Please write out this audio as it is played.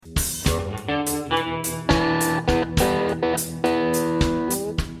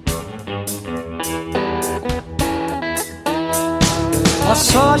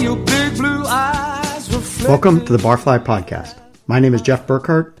blue eyes reflect. Welcome to the Barfly Podcast. My name is Jeff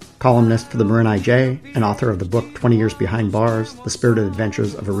Burkhart, columnist for the Marin IJ and author of the book 20 Years Behind Bars, The Spirited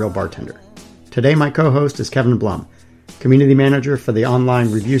Adventures of a Real Bartender. Today my co-host is Kevin Blum, community manager for the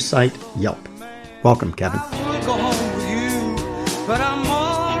online review site Yelp. Welcome, Kevin. I would go home with you, but I'm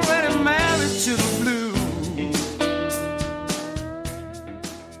already married to the blue.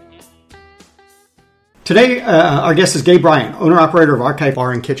 Today, our guest is Gabe Bryant, owner-operator of Archive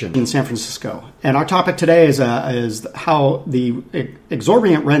Bar and Kitchen in San Francisco. And our topic today is how the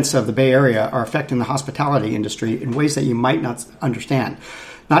exorbitant rents of the Bay Area are affecting the hospitality industry in ways that you might not understand.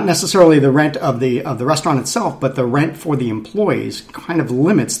 Not necessarily the rent of the restaurant itself, but the rent for the employees kind of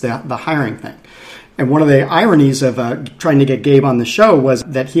limits the hiring thing. And one of the ironies of trying to get Gabe on the show was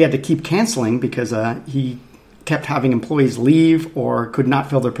that he had to keep canceling because he kept having employees leave or could not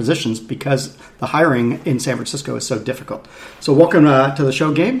fill their positions because the hiring in San Francisco is so difficult. So welcome to the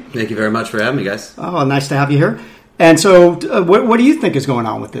show, Gabe. Thank you very much for having me, guys. Oh, nice to have you here. And so what do you think is going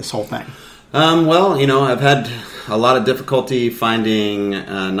on with this whole thing? Well, I've had a lot of difficulty finding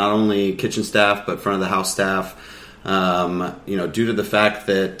not only kitchen staff, but front of the house staff, due to the fact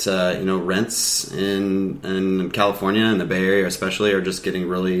that, rents in California and the Bay Area especially are just getting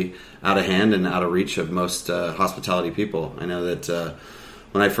really out of hand and out of reach of most hospitality people. I know that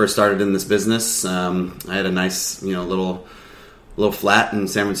when I first started in this business, I had a nice, little flat in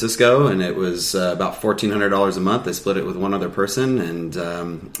San Francisco, and it was about $1,400 a month. I split it with one other person, and,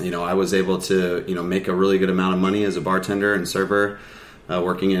 I was able to, make a really good amount of money as a bartender and server,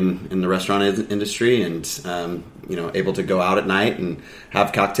 working in the restaurant industry, and able to go out at night and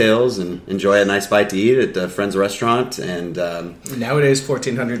have cocktails and enjoy a nice bite to eat at a friend's restaurant. And nowadays,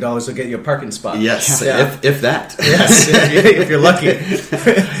 $1,400 will get you a parking spot. Yes, yeah. if that. Yes, if you're lucky.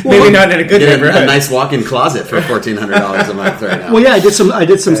 Maybe not in a good neighborhood. A nice walk-in closet for $1,400 a month right now. Well, yeah, I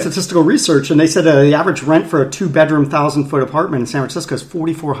did some statistical research, and they said the average rent for a 2-bedroom 1,000-foot apartment in San Francisco is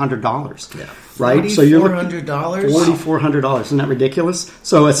 $4,400. Yeah. Right, so you're $4,400. $4,400. Isn't that ridiculous?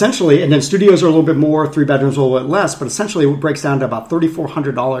 So essentially, and then studios are a little bit more, 3 bedrooms a little bit less, but essentially it breaks down to about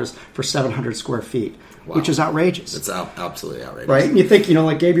 $3,400 for 700 square feet, which is outrageous. It's absolutely outrageous, right? And you think,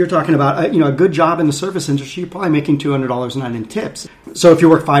 like Gabe, you're talking about, a good job in the service industry, you're probably making $200 a night in tips. So if you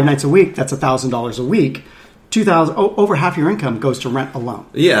work 5 nights a week, that's $1,000 a week. Over half your income goes to rent alone.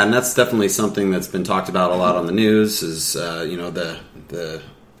 Yeah, and that's definitely something that's been talked about a lot on the news. Is the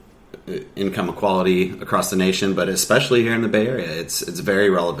income equality across the nation, but especially here in the Bay Area, it's very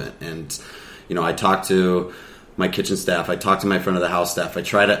relevant. And I talk to my kitchen staff, I talk to my front of the house staff, I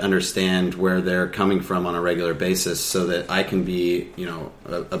try to understand where they're coming from on a regular basis so that I can be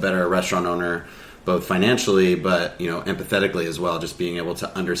a better restaurant owner, both financially but empathetically as well, just being able to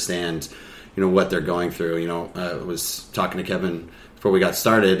understand what they're going through. I was talking to Kevin before we got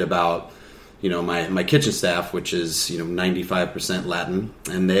started about my kitchen staff, which is 95% Latin,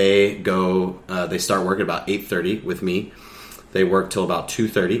 and they start work at about 8:30 with me. They work till about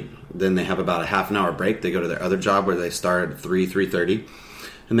 2:30. Then they have about a half an hour break. They go to their other job where they start at 3:30,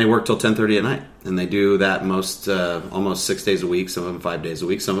 and they work till 10:30 at night. And they do that almost 6 days a week. Some of them 5 days a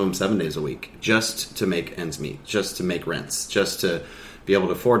week. Some of them 7 days a week, just to make ends meet, just to make rents, just to be able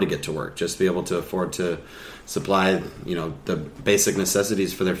to afford to get to work, just to be able to afford to supply, the basic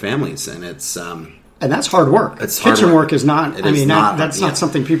necessities for their families. And it's and that's hard work. It's hard Kitchen work. work is not. That's not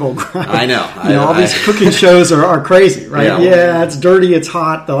something people. I know. All these cooking shows are crazy, right? Yeah, it's dirty, it's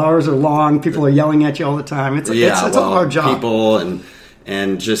hot, the hours are long, people are yelling at you all the time. It's a hard job. People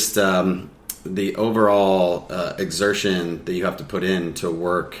and just the overall exertion that you have to put in to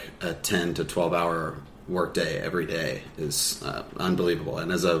work a 10 to 12 hour work day every day is unbelievable.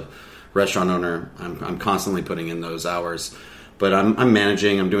 And as a restaurant owner, I'm constantly putting in those hours, but I'm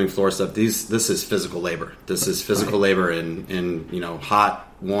managing, I'm doing floor stuff. This is physical labor. This is physical labor in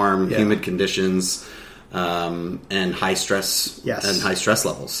hot, warm, humid conditions, and high stress and high stress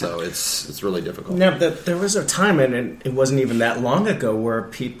levels. So it's really difficult. Now, there was a time, and it wasn't even that long ago, where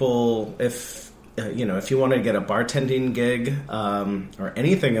people, if you wanted to get a bartending gig or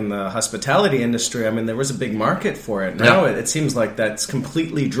anything in the hospitality industry, there was a big market for it. Now it seems like that's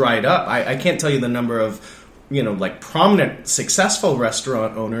completely dried up. I can't tell you the number of, prominent, successful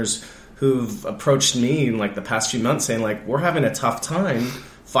restaurant owners who've approached me in the past few months saying we're having a tough time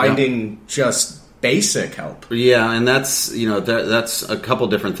finding just basic help. Yeah, and that's that's a couple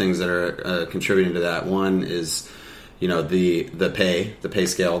different things that are contributing to that. One is the pay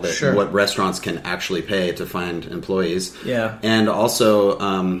scale, that what restaurants can actually pay to find employees. Yeah. And also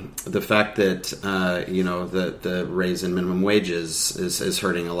the fact that the raise in minimum wages is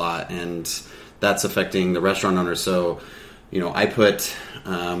hurting a lot, and that's affecting the restaurant owners. So I put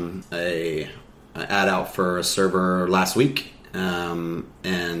a ad out for a server last week,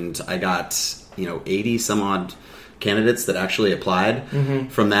 and I got 80 some odd candidates that actually applied.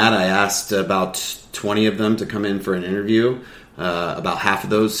 From that, I asked about 20 of them to come in for an interview. About half of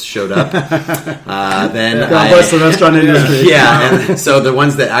those showed up. Then God bless the restaurant industry. Yeah, and so the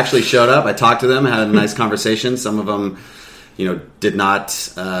ones that actually showed up, I talked to them, had a nice conversation. Some of them, did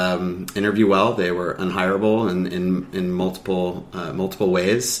not interview well. They were unhireable in multiple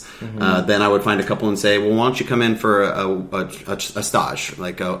ways. Then I would find a couple and say, well, why don't you come in for a stage,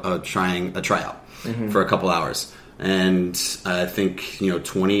 like a tryout for a couple hours? And I think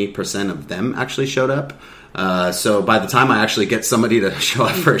 20% of them actually showed up. So by the time I actually get somebody to show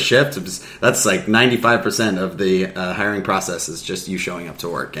up for a shift, that's like 95% of the hiring process is just you showing up to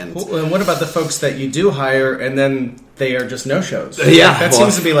work. And what about the folks that you do hire and then they are just no-shows? Yeah, that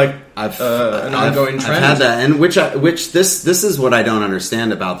seems to be like an ongoing trend. I've had that, and which this is what I don't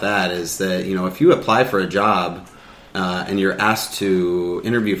understand about that is that if you apply for a job and you're asked to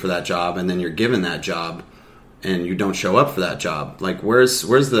interview for that job and then you're given that job and you don't show up for that job, like where's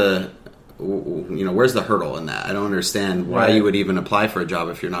the hurdle in that? I don't understand why you would even apply for a job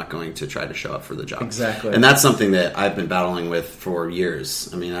if you're not going to try to show up for the job. Exactly. And that's something that I've been battling with for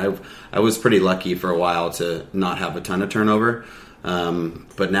years. I mean, I was pretty lucky for a while to not have a ton of turnover.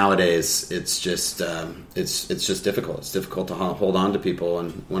 But nowadays it's just difficult. It's difficult to hold on to people.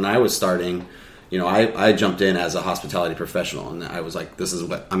 And when I was starting, I jumped in as a hospitality professional, and I was like, this is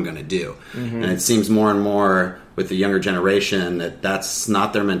what I'm going to do. And it seems more and more with the younger generation that that's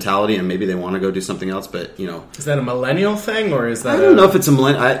not their mentality, and maybe they want to go do something else. But is that a millennial thing, or is that? I don't know if it's a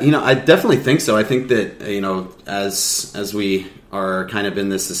millennial. I definitely think so. I think that as we are kind of in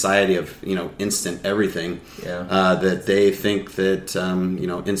this society of instant everything, that they think that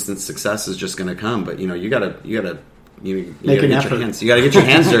instant success is just going to come. But you gotta get your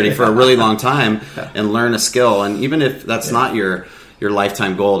hands dirty for a really long time and learn a skill. And even if that's not your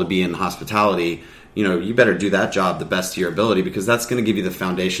lifetime goal to be in hospitality, you better do that job the best of your ability, because that's going to give you the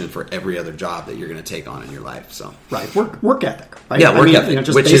foundation for every other job that you're going to take on in your life. So work ethic, right? Yeah, work ethic,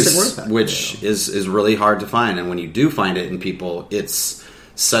 just which basic work ethic, which is really hard to find. And when you do find it in people, it's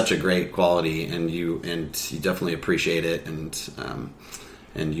such a great quality, and you definitely appreciate it,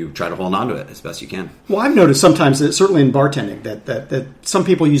 and you try to hold on to it as best you can. Well, I've noticed sometimes, that certainly in bartending, that some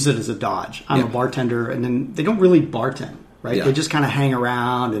people use it as a dodge. I'm a bartender, and then they don't really bartend, right? Yeah. They just kind of hang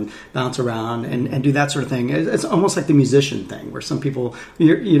around and bounce around and do that sort of thing. It's almost like the musician thing, where some people,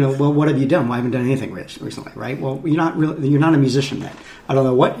 well, what have you done? Well, I haven't done anything recently, right? Well, you're not a musician then. I don't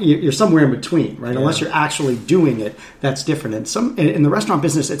know what, you're somewhere in between, right? Yeah. Unless you're actually doing it, that's different. And in the restaurant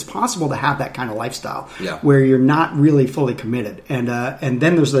business, it's possible to have that kind of lifestyle where you're not really fully committed. And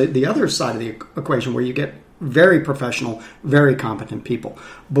then there's the other side of the equation where you get very professional, very competent people.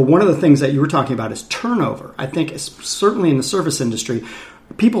 But one of the things that you were talking about is turnover. I think certainly in the service industry,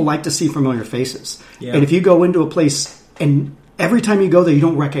 people like to see familiar faces. Yeah. And if you go into a place and every time you go there, you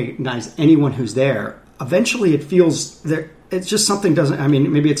don't recognize anyone who's there, eventually it feels there. It's just something doesn't. I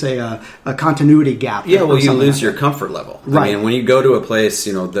mean, maybe it's a continuity gap. Yeah, well, you lose your comfort level. Right. I mean, when you go to a place,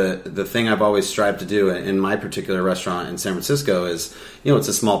 the thing I've always strived to do in my particular restaurant in San Francisco is, it's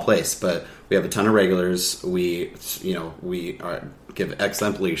a small place, but we have a ton of regulars. We give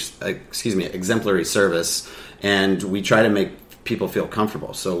exemplary service, and we try to make people feel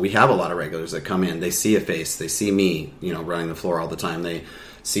comfortable. So we have a lot of regulars that come in. They see a face. They see me, running the floor all the time. They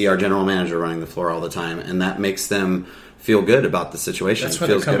see our general manager running the floor all the time, and that makes them feel good about the situation. That's why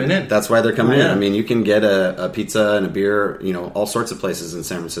they're coming in. That's why they're coming in. I mean, you can get a pizza and a beer, all sorts of places in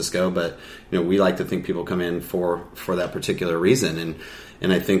San Francisco, but we like to think people come in for that particular reason.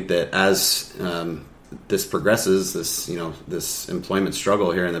 And I think that as this progresses, this employment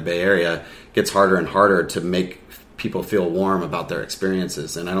struggle here in the Bay Area gets harder and harder to make people feel warm about their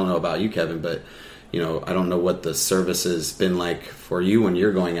experiences. And I don't know about you, Kevin, but I don't know what the service has been like for you when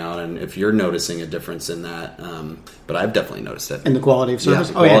you're going out, and if you're noticing a difference in that. But I've definitely noticed it. And the quality of service?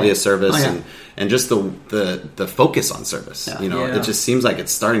 Yeah, the quality of service and just the focus on service. Yeah. It just seems like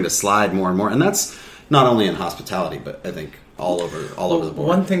it's starting to slide more and more. And that's not only in hospitality, but I think all over the board.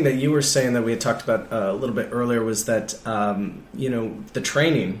 One thing that you were saying that we had talked about a little bit earlier was that, the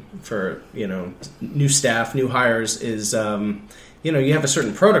training for, new staff, new hires is... you have a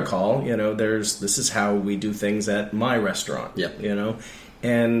certain protocol. This is how we do things at my restaurant. Yeah.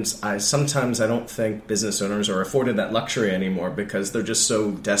 And sometimes I don't think business owners are afforded that luxury anymore because they're just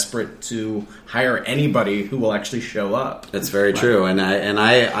so desperate to hire anybody who will actually show up. That's very true, and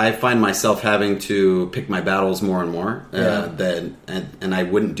I find myself having to pick my battles more and more. And I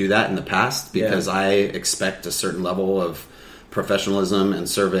wouldn't do that in the past because I expect a certain level of professionalism and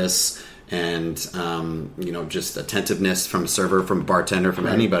service and just attentiveness from a server, from a bartender, from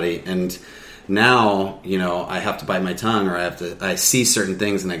anybody. And now, I have to bite my tongue, or I see certain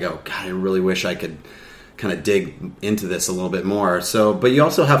things and I go, God, I really wish I could kind of dig into this a little bit more. So, but you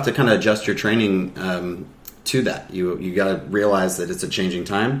also have to kind of adjust your training to that. You got to realize that it's a changing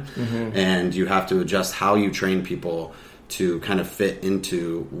time, and you have to adjust how you train people to kind of fit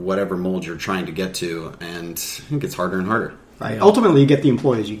into whatever mold you're trying to get to. And I think it's harder and harder. Right. Ultimately, you get the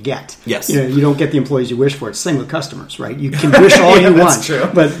employees you get. Yes. You don't get the employees you wish for. It's the same with customers, right? You can wish all you want, true.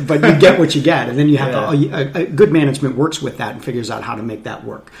 but you get what you get, and then you have to. Good management works with that and figures out how to make that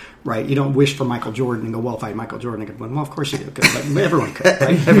work, right? You don't wish for Michael Jordan and go, well, if I had Michael Jordan, I could win. Well, of course you do, but everyone could,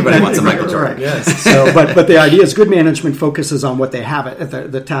 right? Everybody wants a Michael Jordan. Right. Yes. So, but the idea is good management focuses on what they have,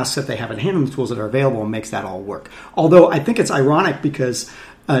 the tasks that they have at hand, and the tools that are available, and makes that all work. Although I think it's ironic because.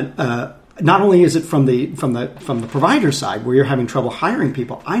 Not only is it from the provider side where you're having trouble hiring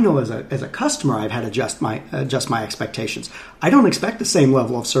people, I know as a customer I've had to adjust my expectations. I don't expect the same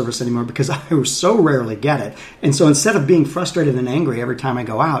level of service anymore because I so rarely get it. And so instead of being frustrated and angry every time I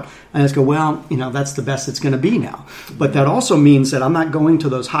go out, I just go, well, that's the best it's going to be now. But that also means that I'm not going to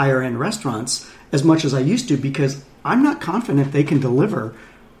those higher end restaurants as much as I used to because I'm not confident they can deliver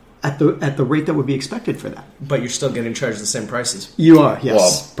at the rate that would be expected for that. But you're still getting charged the same prices. You are, yes.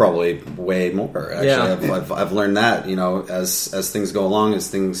 Well, probably way more. Actually, Yeah. I've learned that as things go along, as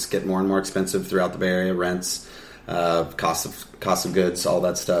things get more and more expensive throughout the Bay Area, rents, cost of goods, all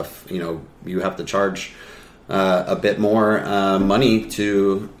that stuff. You have to charge a bit more money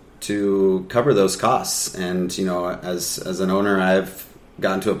to cover those costs. And as an owner, I've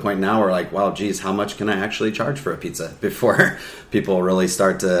gotten to a point now where like, wow, geez, how much can I actually charge for a pizza before people really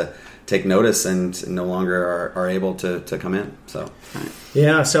start to take notice and no longer are able to come in. So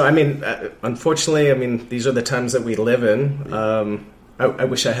yeah, so unfortunately, these are the times that we live in. I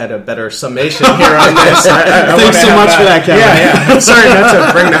wish I had a better summation here on this. Thanks so much for that, Kevin. Yeah. Sorry not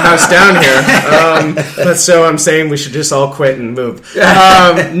to bring the house down here. But so I'm saying we should just all quit and move.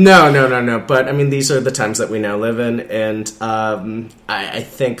 No. But these are the times that we now live in, and I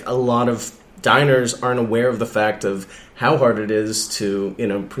think a lot of diners aren't aware of the fact of how hard it is to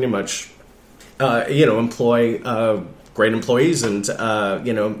pretty much employ great employees and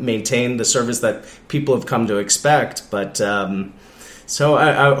maintain the service that people have come to expect, but. So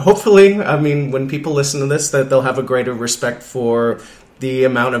hopefully, when people listen to this, that they'll have a greater respect for the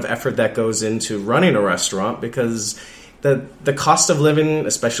amount of effort that goes into running a restaurant, because the cost of living,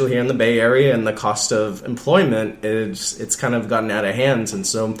 especially here in the Bay Area, and the cost of employment, it's kind of gotten out of hand. And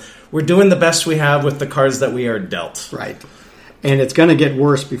so we're doing the best we have with the cards that we are dealt. Right. And it's going to get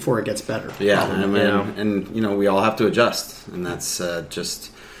worse before it gets better. Yeah, and we all have to adjust, and that's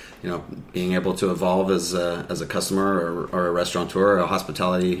just... being able to evolve as a customer or a restaurateur or a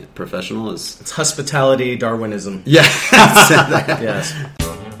hospitality professional is... It's hospitality Darwinism. Yeah. Yes.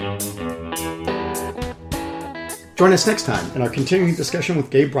 Join us next time in our continuing discussion with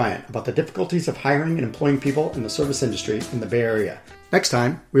Gabe Bryant about the difficulties of hiring and employing people in the service industry in the Bay Area. Next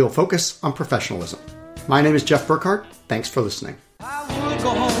time, we will focus on professionalism. My name is Jeff Burkhart. Thanks for listening. I would go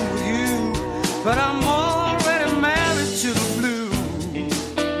home with you, but I'm more